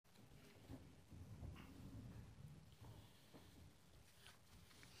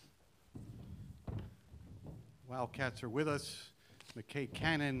Wildcats are with us. McKay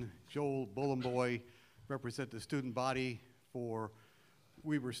Cannon, Joel Bullenboy represent the student body for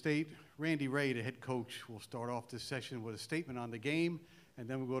Weber State. Randy Ray, the head coach, will start off this session with a statement on the game, and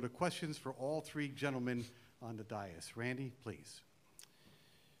then we'll go to questions for all three gentlemen on the dais. Randy, please.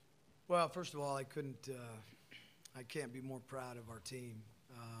 Well, first of all, I can't be more proud of our team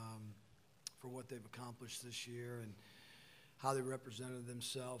for what they've accomplished this year and how they represented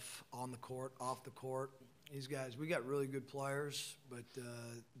themselves on the court, off the court. These guys, we got really good players, but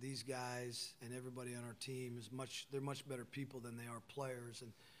these guys and everybody on our team they're much better people than they are players,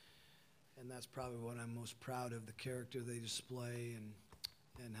 and that's probably what I'm most proud of, the character they display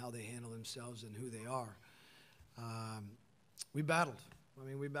and how they handle themselves and who they are. We battled.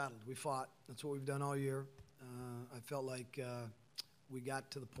 We battled. We fought. That's what we've done all year. I felt like we got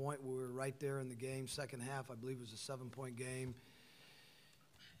to the point where we were right there in the game. Second half, I believe it was a 7-point game.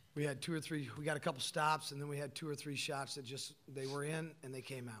 We had we got a couple stops, and then we had 2 or 3 shots that they were in and they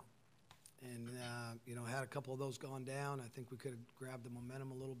came out. And, had a couple of those gone down, I think we could have grabbed the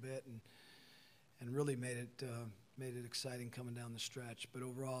momentum a little bit and really made it exciting coming down the stretch. But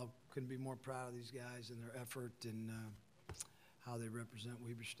overall, couldn't be more proud of these guys and their effort and how they represent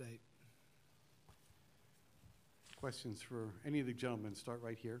Weber State. Questions for any of the gentlemen? Start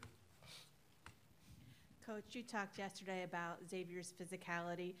right here. Coach, you talked yesterday about Xavier's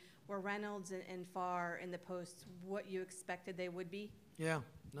physicality. Were Reynolds and Farr in the post what you expected they would be? Yeah.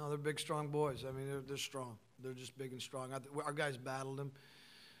 No, they're big, strong boys. They're strong. They're just big and strong. Our guys battled them.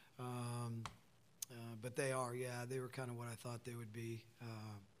 But they were kind of what I thought they would be.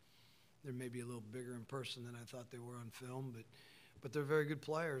 They're maybe a little bigger in person than I thought they were on film, but they're very good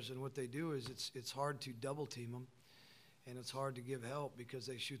players, and what they do is it's hard to double team them. And it's hard to give help because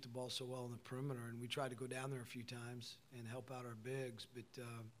they shoot the ball so well in the perimeter. And we tried to go down there a few times and help out our bigs, but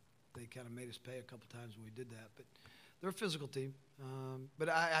they kind of made us pay a couple times when we did that. But they're a physical team. But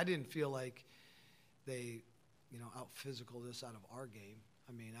I didn't feel like they, out-physical this out of our game.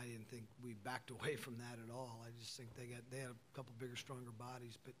 I didn't think we backed away from that at all. I just think they had a couple bigger, stronger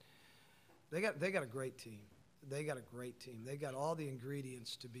bodies. But they got a great team. They got a great team. They got all the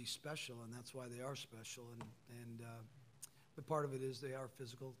ingredients to be special, and that's why they are special. But part of it is they are a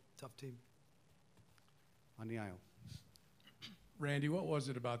physical, tough team. On the aisle. Randy, what was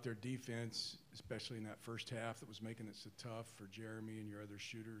it about their defense, especially in that first half, that was making it so tough for Jeremy and your other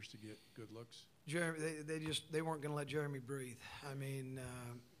shooters to get good looks? Jeremy, they weren't going to let Jeremy breathe.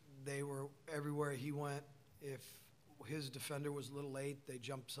 They were everywhere he went. If his defender was a little late, they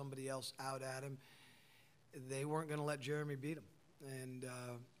jumped somebody else out at him. They weren't going to let Jeremy beat him, and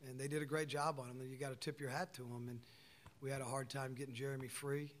they did a great job on him. You got to tip your hat to him. And we had a hard time getting Jeremy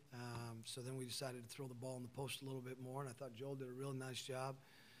free, so then we decided to throw the ball in the post a little bit more, and I thought Joel did a real nice job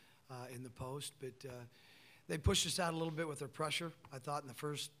in the post. But they pushed us out a little bit with their pressure. I thought in the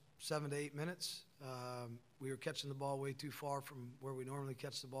first 7 to 8 minutes, we were catching the ball way too far from where we normally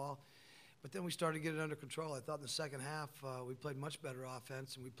catch the ball. But then we started to get it under control. I thought in the second half we played much better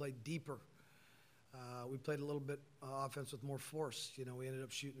offense, and we played deeper. We played a little bit offense with more force. We ended up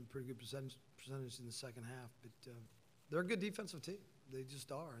shooting a pretty good percentage in the second half. But they're a good defensive team. They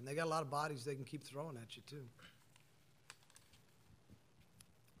just are. And they got a lot of bodies they can keep throwing at you, too.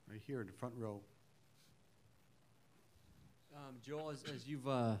 Right here in the front row. Joel, as you've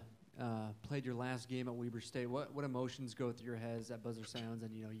played your last game at Weber State, what emotions go through your head as that buzzer sounds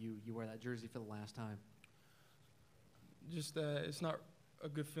and, you wear that jersey for the last time? Just that it's not a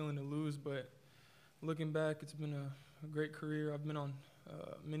good feeling to lose, but looking back, it's been a great career. I've been on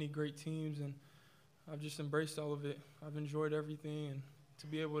many great teams, and I've just embraced all of it. I've enjoyed everything, and to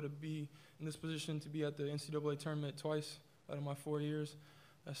be able to be in this position, to be at the NCAA tournament twice out of my 4 years,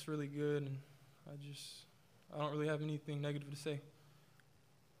 that's really good, and I don't really have anything negative to say.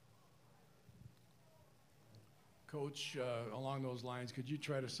 Coach, along those lines, could you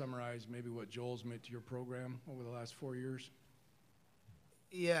try to summarize maybe what Joel's meant to your program over the last 4 years?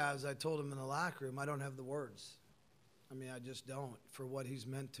 Yeah, as I told him in the locker room, I don't have the words. I just don't, for what he's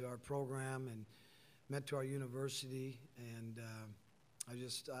meant to our program and meant to our university. And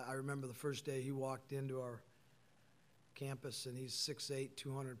I remember the first day he walked into our campus, and he's 6'8",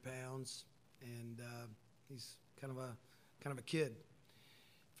 200 pounds, and he's kind of a kid.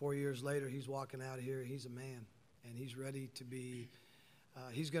 4 years later, he's walking out of here. He's a man, and he's ready to be.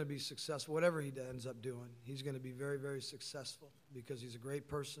 He's going to be successful. Whatever he ends up doing, he's going to be very, very successful because he's a great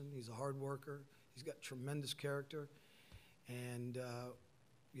person. He's a hard worker. He's got tremendous character. And,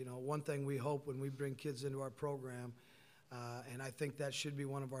 one thing we hope when we bring kids into our program, and I think that should be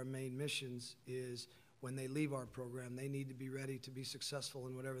one of our main missions, is when they leave our program, they need to be ready to be successful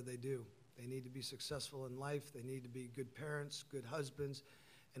in whatever they do. They need to be successful in life. They need to be good parents, good husbands,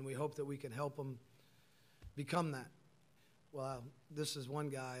 and we hope that we can help them become that. Well, this is one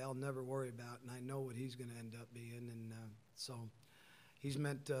guy I'll never worry about, and I know what he's going to end up being, and so he's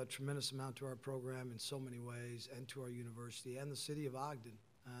meant a tremendous amount to our program in so many ways, and to our university and the city of Ogden.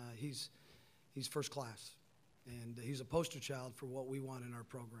 He's first class, and he's a poster child for what we want in our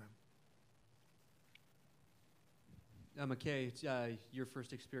program. McKay, it's your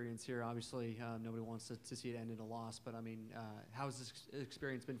first experience here. Obviously, nobody wants to see it end in a loss, but I mean, how has this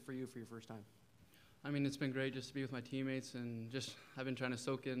experience been for you for your first time? I mean, it's been great just to be with my teammates, and just I've been trying to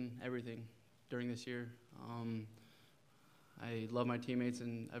soak in everything during this year. I love my teammates,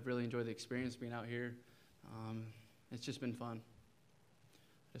 and I've really enjoyed the experience being out here. It's just been fun.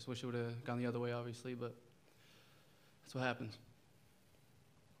 I just wish it would have gone the other way, obviously, but that's what happens.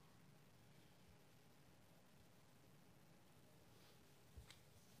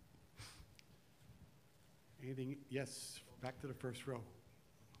 Anything? Yes, back to the first row.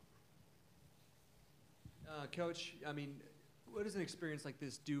 Coach, I mean, what does an experience like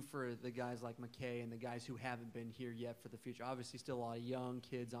this do for the guys like McKay and the guys who haven't been here yet for the future? Obviously, still a lot of young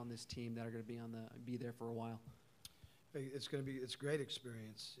kids on this team that are going to be there for a while. It's a great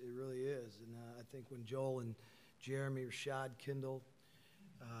experience. It really is. And I think when Joel and Jeremy, Rashad, Kendall,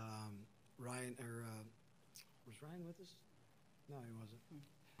 Ryan, was Ryan with us? No, he wasn't.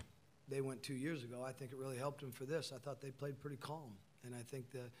 They went 2 years ago. I think it really helped them for this. I thought they played pretty calm. And I think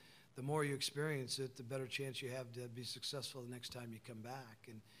the more you experience it, the better chance you have to be successful the next time you come back.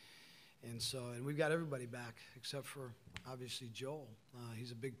 And we've got everybody back except for obviously Joel.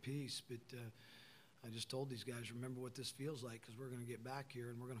 He's a big piece, but I just told these guys, remember what this feels like, because we're going to get back here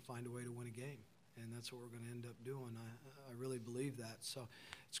and we're going to find a way to win a game. And that's what we're going to end up doing. I really believe that. So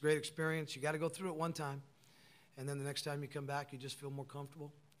it's a great experience. You got to go through it one time, and then the next time you come back, you just feel more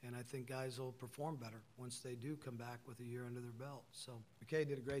comfortable. And I think guys will perform better once they do come back with a year under their belt. So McKay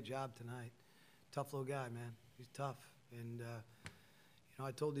did a great job tonight. Tough little guy, man. He's tough. And,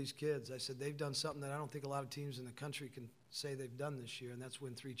 I told these kids, I said, they've done something that I don't think a lot of teams in the country can say they've done this year, and that's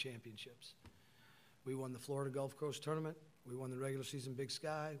win 3 championships. We won the Florida Gulf Coast Tournament. We won the regular season Big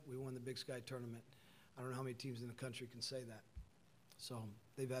Sky. We won the Big Sky Tournament. I don't know how many teams in the country can say that. So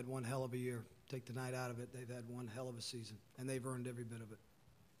they've had one hell of a year. Take the night out of it, they've had one hell of a season, and they've earned every bit of it.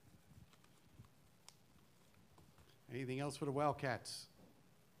 Anything else for the Wildcats?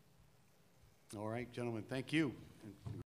 All right, gentlemen, thank you.